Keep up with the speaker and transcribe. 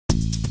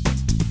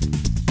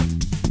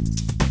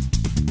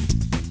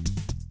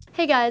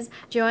Hey guys,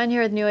 Joanne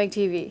here with Newegg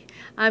TV.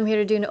 I'm here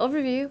to do an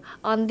overview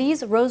on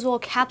these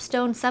Rosewill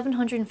CAPSTONE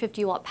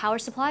 750 watt power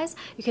supplies.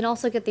 You can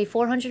also get the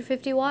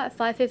 450 watt,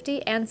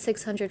 550 and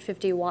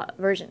 650 watt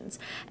versions.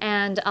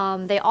 And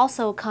they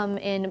also come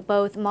in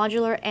both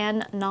modular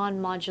and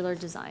non-modular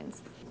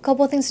designs. A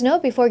couple of things to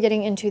note before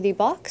getting into the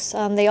box.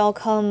 They all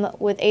come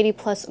with 80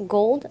 plus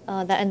gold,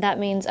 and that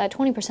means at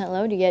 20%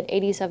 load you get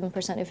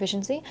 87%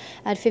 efficiency,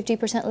 at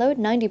 50% load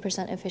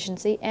 90%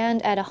 efficiency,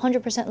 and at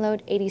 100%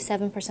 load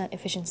 87%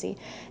 efficiency.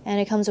 And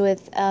it comes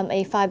with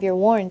a 5-year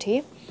warranty.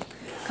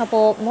 A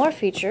couple more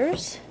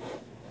features.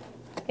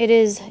 It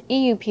is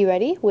Eup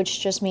Ready,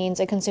 which just means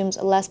it consumes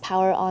less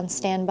power on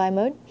standby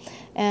mode,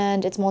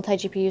 and it's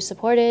multi-GPU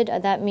supported.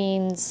 That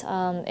means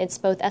it's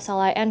both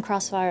SLI and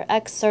CrossFire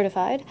X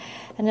certified,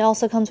 and it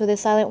also comes with a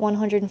silent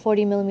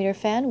 140mm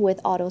fan with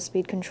auto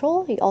speed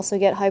control. You also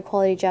get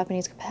high-quality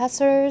Japanese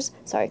capacitors,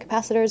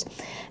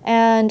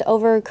 and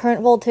over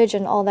current voltage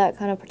and all that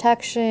kind of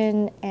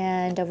protection.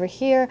 And over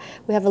here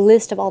we have a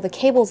list of all the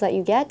cables that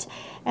you get,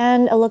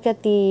 and a look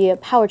at the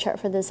power chart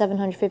for the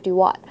 750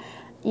 watt.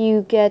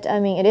 You get,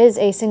 it is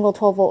a single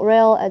 12-volt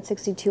rail at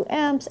 62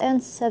 amps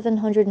and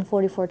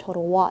 744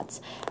 total watts,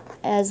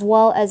 as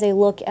well as a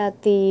look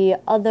at the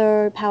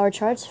other power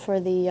charts for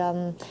the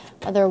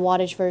other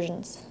wattage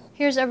versions.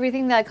 Here's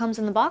everything that comes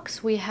in the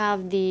box. We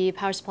have the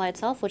power supply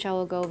itself, which I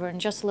will go over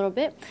in just a little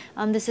bit.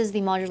 This is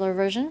the modular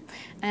version,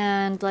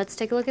 and let's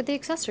take a look at the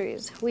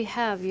accessories. We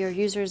have your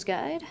user's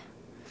guide,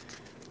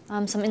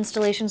 some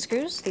installation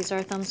screws. These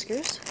are thumb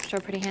screws, which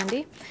are pretty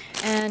handy.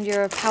 And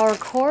your power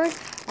cord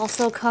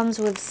also comes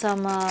with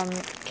some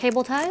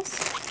cable ties.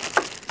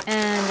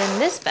 And in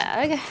this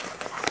bag,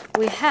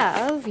 we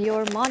have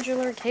your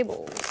modular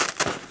cables.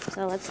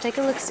 So let's take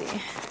a look-see.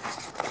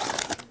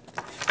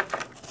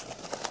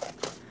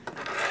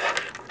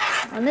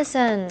 On this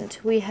end,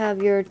 we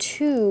have your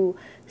two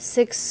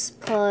 6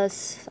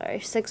 plus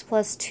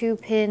 2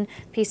 pin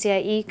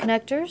PCIe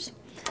connectors.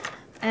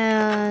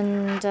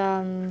 And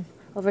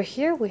over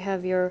here we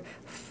have your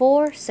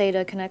 4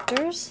 SATA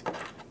connectors,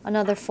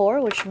 another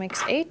 4, which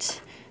makes 8,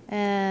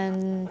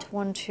 and 3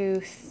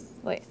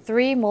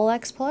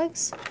 Molex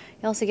plugs.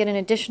 You also get an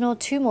additional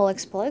 2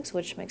 Molex plugs,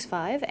 which makes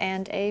 5,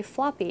 and a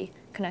floppy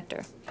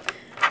connector.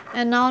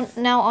 And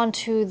now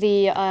onto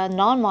the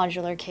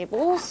non-modular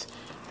cables.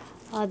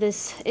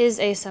 This is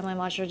a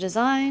semi-modular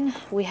design.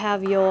 We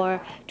have your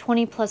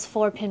 20 plus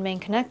 4 pin main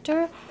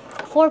connector,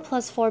 4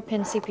 plus 4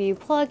 pin CPU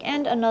plug,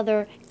 and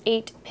another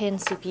 8-pin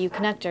CPU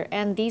connector,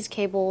 and these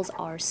cables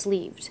are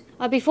sleeved.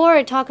 Before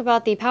I talk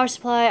about the power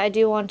supply, I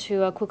do want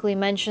to quickly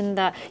mention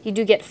that you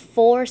do get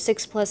 4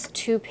 6 plus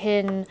 2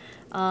 pin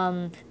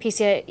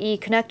PCIe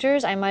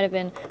connectors. I might have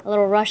been a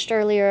little rushed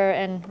earlier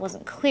and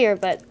wasn't clear,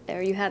 but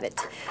there you have it.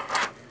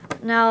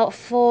 Now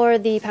for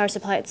the power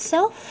supply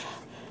itself,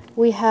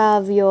 we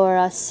have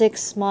your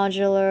 6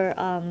 modular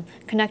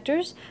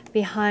connectors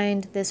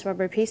behind this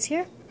rubber piece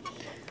here.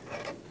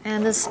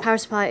 And this power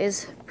supply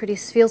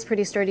feels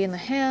pretty sturdy in the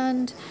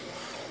hand.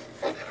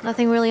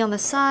 Nothing really on the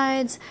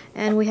sides,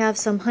 and we have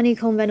some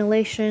honeycomb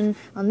ventilation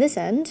on this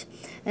end,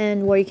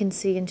 and where you can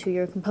see into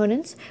your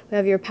components. We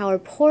have your power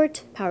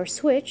port, power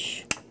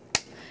switch,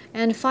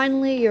 and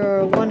finally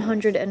your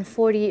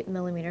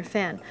 140mm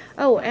fan.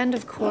 Oh, and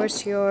of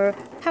course your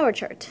power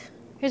chart.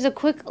 Here's a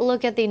quick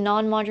look at the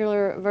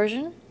non-modular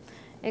version.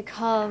 It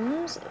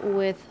comes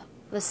with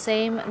the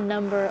same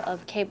number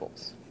of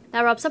cables.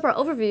 That wraps up our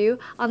overview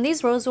on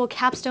these Rosewill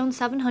CAPSTONE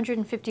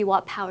 750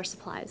 watt power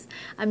supplies.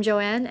 I'm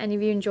Joanne, and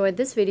if you enjoyed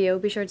this video,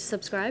 be sure to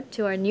subscribe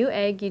to our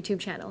Newegg YouTube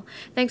channel.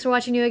 Thanks for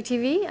watching Newegg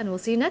TV, and we'll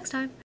see you next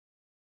time.